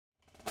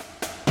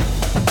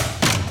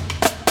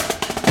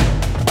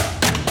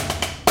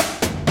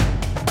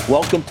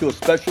Welcome to a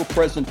special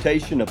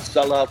presentation of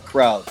Sellout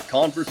Crowd,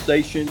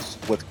 Conversations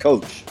with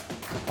Coach.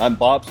 I'm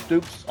Bob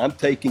Stoops. I'm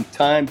taking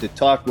time to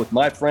talk with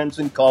my friends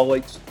and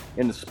colleagues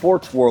in the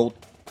sports world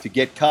to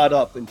get caught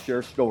up and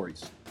share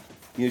stories.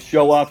 You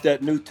show off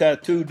that new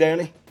tattoo,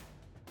 Danny?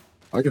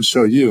 I can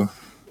show you.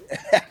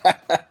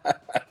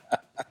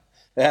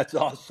 That's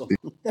awesome.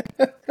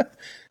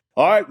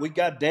 All right, we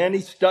got Danny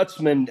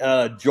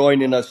Stutsman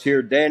joining us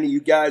here. Danny,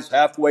 you guys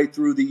halfway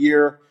through the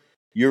year.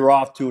 You're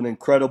off to an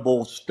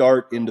incredible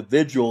start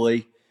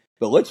individually,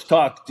 but let's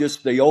talk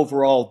just the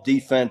overall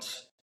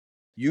defense.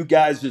 You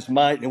guys'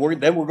 mind,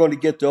 and then we're going to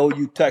get to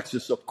OU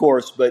Texas, of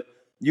course, but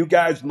you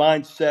guys'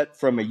 mindset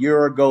from a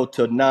year ago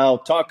to now.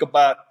 Talk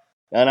about,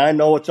 and I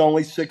know it's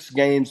only 6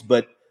 games,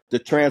 but the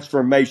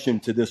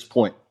transformation to this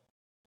point.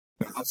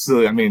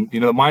 Absolutely. I mean,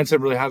 the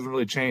mindset really hasn't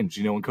really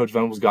changed. When Coach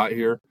Venables got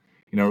here,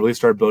 really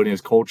started building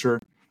his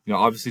culture.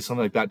 Obviously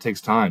something like that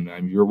takes time. I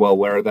mean, you're well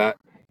aware of that.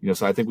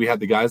 So I think we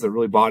had the guys that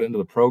really bought into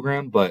the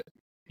program, but,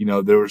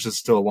 there was just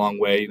still a long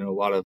way. A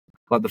lot of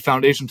the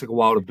foundation took a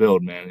while to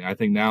build, man. And I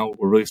think now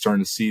we're really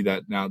starting to see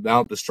that now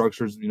the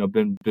structures,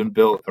 been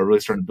built, are really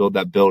starting to build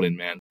that building,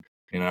 man.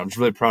 And I'm just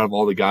really proud of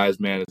all the guys,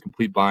 man. It's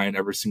complete buy-in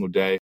every single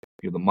day.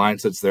 The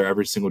mindset's there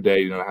every single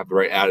day, have the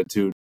right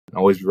attitude and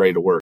always be ready to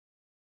work.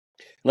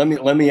 Let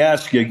me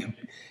ask you,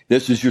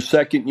 this is your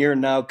second year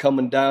now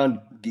coming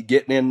down,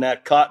 getting in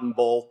that Cotton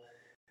Bowl.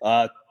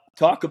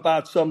 Talk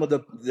about some of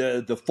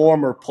the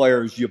former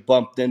players you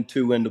bumped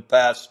into in the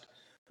past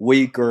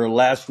week or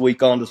last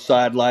week on the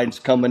sidelines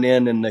coming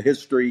in and the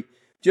history,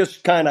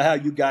 just kind of how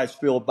you guys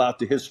feel about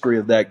the history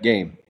of that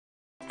game.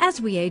 As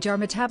we age, our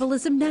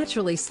metabolism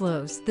naturally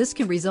slows. This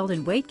can result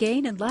in weight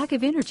gain and lack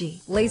of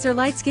energy. Laser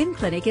Light Skin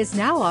Clinic is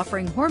now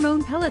offering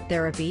hormone pellet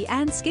therapy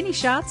and skinny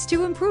shots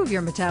to improve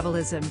your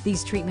metabolism.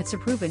 These treatments are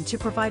proven to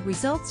provide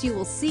results you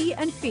will see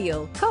and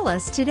feel. Call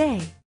us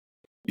today.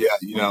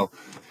 Yeah,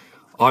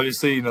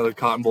 obviously, the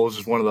Cotton Bowl is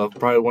just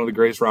probably one of the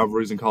greatest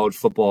rivalries in college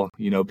football.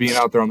 Being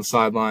out there on the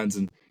sidelines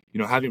and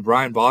having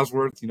Brian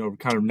Bosworth,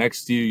 kind of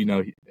next to you.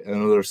 I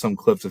know there's some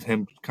clips of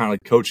him kind of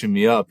like coaching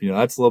me up.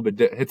 That's a little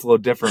bit hits a little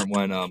different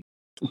when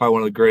probably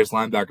one of the greatest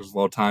linebackers of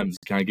all time is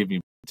kind of giving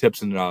you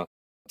tips when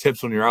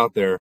you're out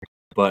there.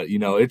 But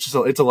it's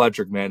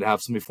electric, man, to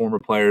have so many former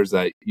players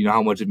that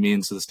how much it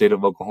means to the state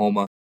of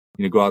Oklahoma.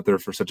 Go out there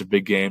for such a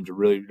big game to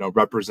really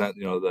represent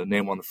the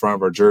name on the front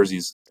of our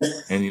jerseys,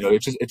 and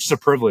it's just a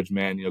privilege,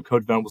 man.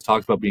 Coach Venables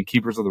talks about being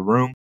keepers of the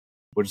room,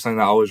 which is something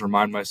that I always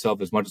remind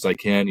myself as much as I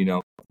can.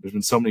 There's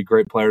been so many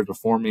great players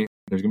before me.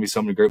 There's gonna be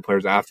so many great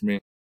players after me.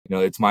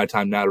 It's my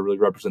time now to really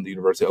represent the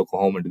University of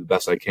Oklahoma and do the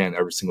best I can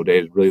every single day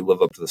to really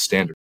live up to the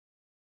standard.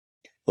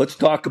 Let's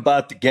talk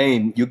about the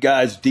game. You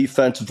guys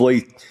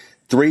defensively,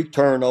 3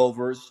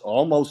 turnovers,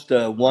 almost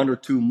 1 or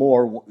 2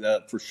 more,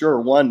 for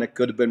sure. One that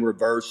could have been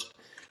reversed.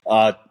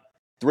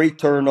 3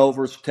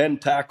 turnovers, 10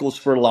 tackles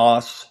for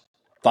loss,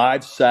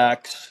 5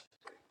 sacks.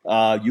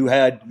 You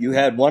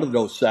had one of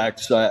those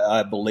sacks,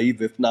 I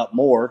believe, if not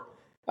more.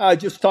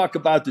 Just talk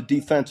about the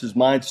defense's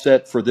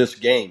mindset for this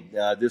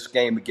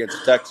game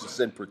against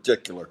Texas in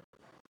particular.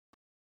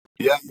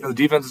 Yeah, the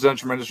defense has done a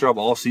tremendous job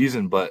all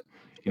season, but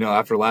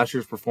after last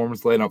year's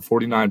performance, laying up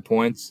 49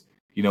 points,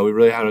 we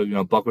really had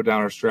to buckle down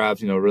our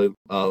straps, really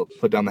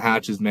put down the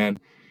hatches, man.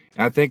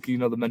 And I think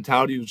the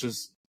mentality was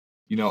just.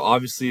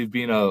 Obviously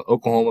being a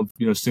Oklahoma,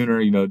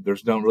 Sooner,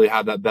 there's don't really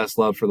have that best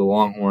love for the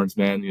Longhorns,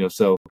 man.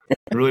 So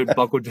really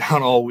buckled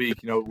down all week,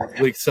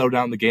 really settled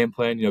down the game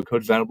plan.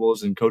 Coach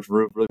Venables and Coach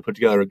Root really put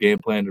together a game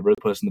plan to really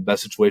put us in the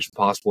best situation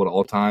possible at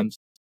all times.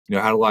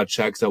 Had a lot of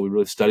checks that we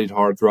really studied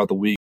hard throughout the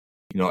week.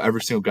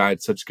 Every single guy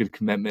had such good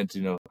commitment,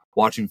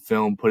 watching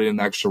film, putting in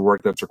the extra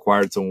work that's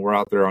required. So when we're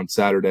out there on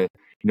Saturday,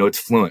 it's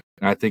fluent.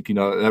 And I think,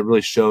 that really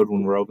showed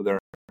when we're over there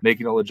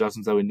making all the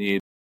adjustments that we need.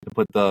 To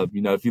put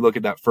if you look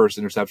at that first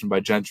interception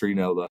by Gentry,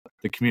 the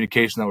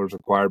communication that was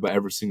required by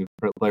every single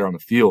player on the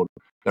field,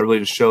 that really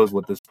just shows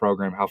what this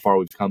program, how far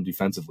we've come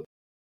defensively.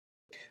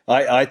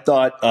 I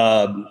thought,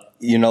 not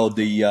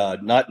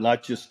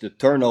just the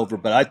turnover,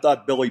 but I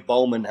thought Billy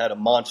Bowman had a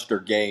monster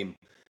game.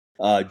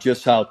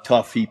 Just how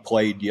tough he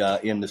played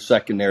in the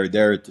secondary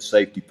there at the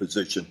safety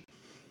position.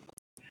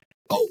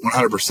 Oh,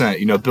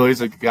 100%.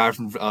 Billy's a guy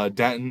from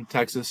Denton,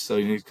 Texas, so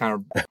he's kind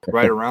of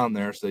right around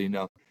there. So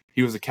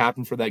he was the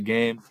captain for that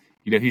game.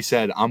 He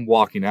said, "I'm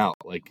walking out,"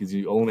 because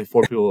only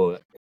 4 people.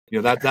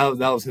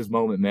 That was his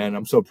moment, man.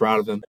 I'm so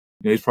proud of him.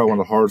 He's probably one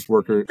of the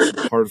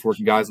hardest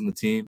working guys on the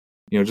team.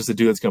 Just a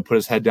dude that's going to put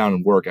his head down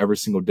and work every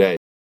single day.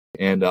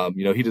 And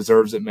he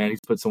deserves it, man.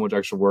 He's put so much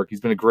extra work. He's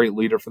been a great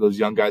leader for those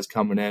young guys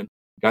coming in.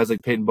 Guys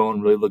like Peyton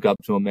Bowen really look up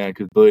to him, man,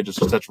 because Billy just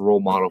is such a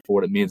role model for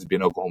what it means to be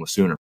an Oklahoma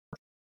Sooner.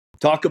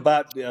 Talk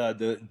about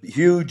the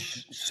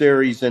huge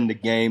series in the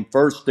game,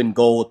 1st and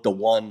goal at the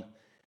 1.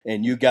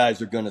 And you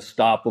guys are going to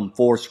stop them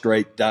 4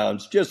 straight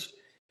downs. Just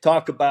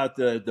talk about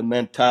the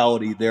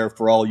mentality there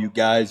for all you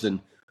guys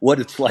and what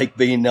it's like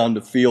being on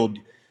the field,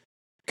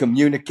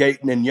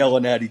 communicating and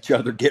yelling at each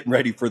other, getting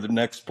ready for the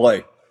next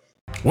play.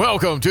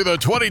 Welcome to the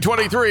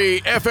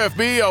 2023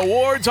 FFB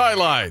Awards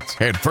Highlights.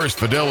 And First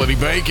Fidelity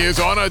Bank is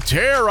on a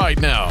tear right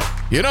now.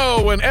 You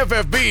know, when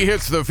FFB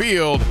hits the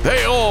field,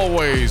 they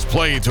always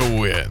play to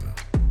win.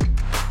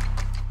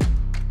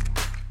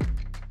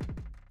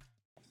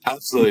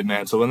 Absolutely,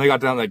 man. So when they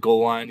got down that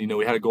goal line,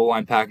 we had a goal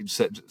line package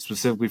set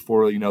specifically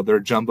for, their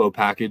jumbo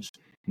package.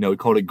 We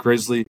called it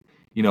Grizzly.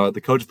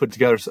 The coach put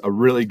together a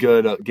really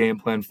good game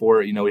plan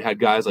for it. We had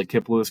guys like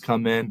Kip Lewis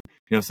come in,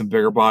 some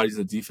bigger bodies,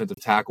 a defensive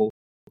tackle.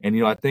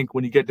 And, I think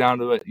when you get down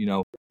to it,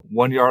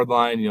 1 yard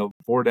line,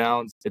 4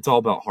 downs, it's all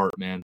about heart,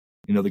 man.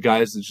 The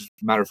guys, it's just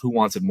a matter of who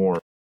wants it more.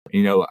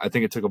 I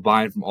think it took a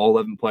buy-in from all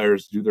 11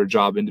 players to do their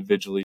job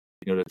individually,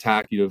 to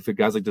attack, if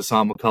guys like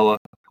Deshaun McCullough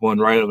going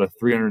right at a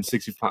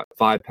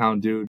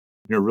 365-pound dude,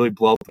 really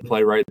blow up the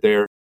play right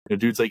there.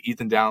 Dudes like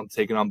Ethan Downs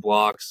taking on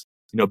blocks,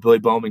 Billy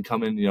Bowman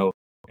coming,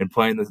 and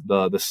playing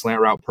the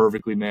slant route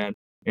perfectly, man.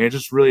 And it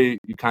just really,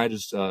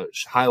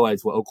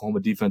 highlights what Oklahoma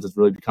defense has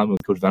really become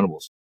with Coach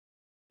Venables.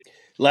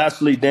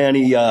 Lastly,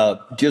 Danny,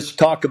 just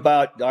talk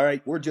about, all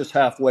right, we're just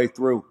halfway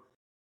through.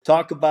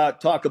 Talk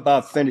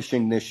about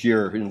finishing this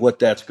year and what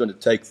that's going to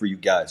take for you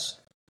guys.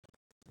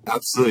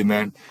 Absolutely,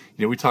 man.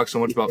 We talk so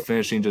much about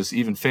finishing, just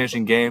even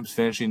finishing games,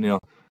 finishing,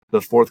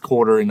 the fourth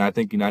quarter. And I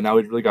think, now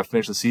we've really got to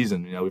finish the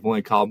season. We've only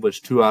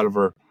accomplished 2 out of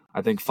our,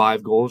 I think,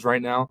 5 goals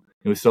right now.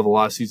 We still have a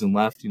lot of season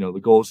left. The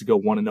goal is to go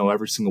 1-0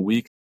 every single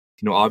week.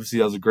 Obviously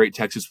that was a great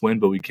Texas win,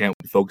 but we can't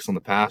focus on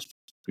the past.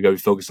 We got to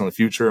be focused on the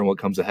future and what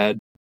comes ahead.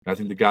 And I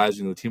think the guys,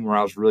 the team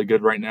morale is really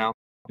good right now.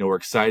 We're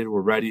excited,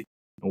 we're ready,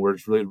 and we're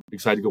just really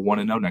excited to go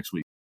 1-0 next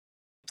week.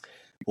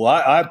 Well,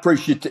 I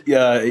appreciate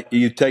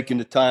you taking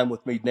the time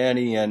with me,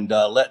 Danny, and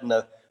letting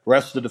the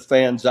rest of the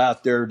fans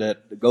out there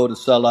that go to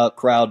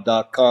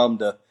selloutcrowd.com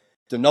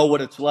to know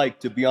what it's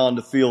like to be on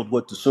the field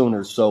with the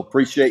Sooners. So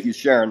appreciate you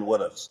sharing with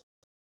us.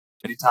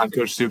 Anytime,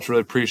 Coach Stoops.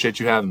 Really appreciate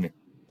you having me.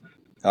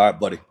 All right,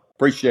 buddy.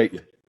 Appreciate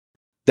you.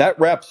 That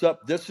wraps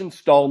up this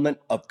installment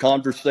of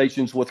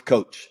Conversations with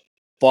Coach.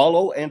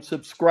 Follow and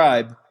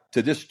subscribe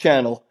to this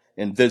channel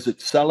and visit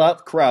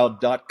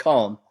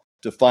selloutcrowd.com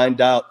to find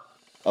out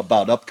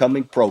about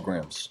upcoming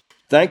programs.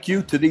 Thank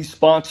you to these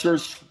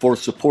sponsors for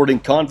supporting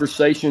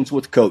Conversations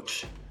with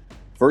Coach.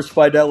 First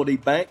Fidelity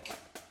Bank.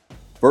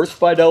 First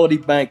Fidelity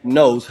Bank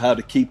knows how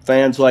to keep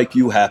fans like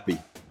you happy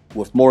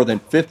with more than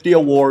 50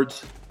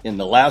 awards in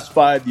the last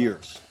 5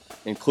 years,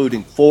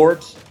 including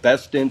Forbes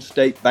Best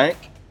In-State Bank,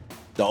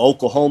 the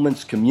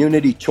Oklahomans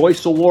Community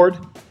Choice Award,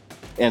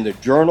 and the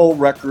Journal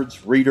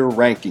Records Reader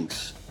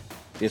Rankings.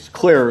 It's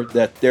clear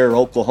that they're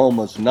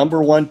Oklahoma's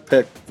 #1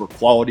 pick for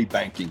quality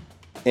banking.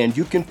 And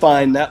you can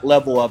find that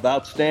level of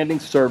outstanding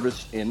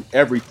service in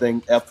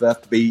everything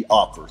FFB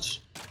offers.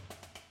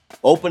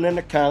 Open an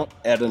account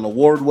at an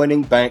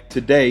award-winning bank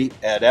today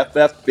at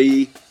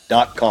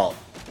ffb.com.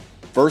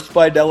 First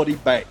Fidelity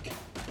Bank.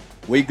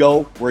 We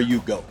go where you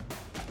go.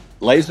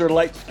 Laser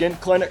Light Skin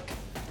Clinic,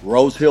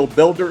 Rose Hill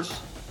Builders,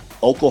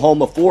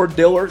 Oklahoma Ford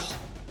Dealers,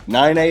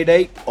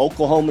 988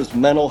 Oklahoma's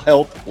Mental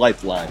Health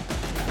Lifeline.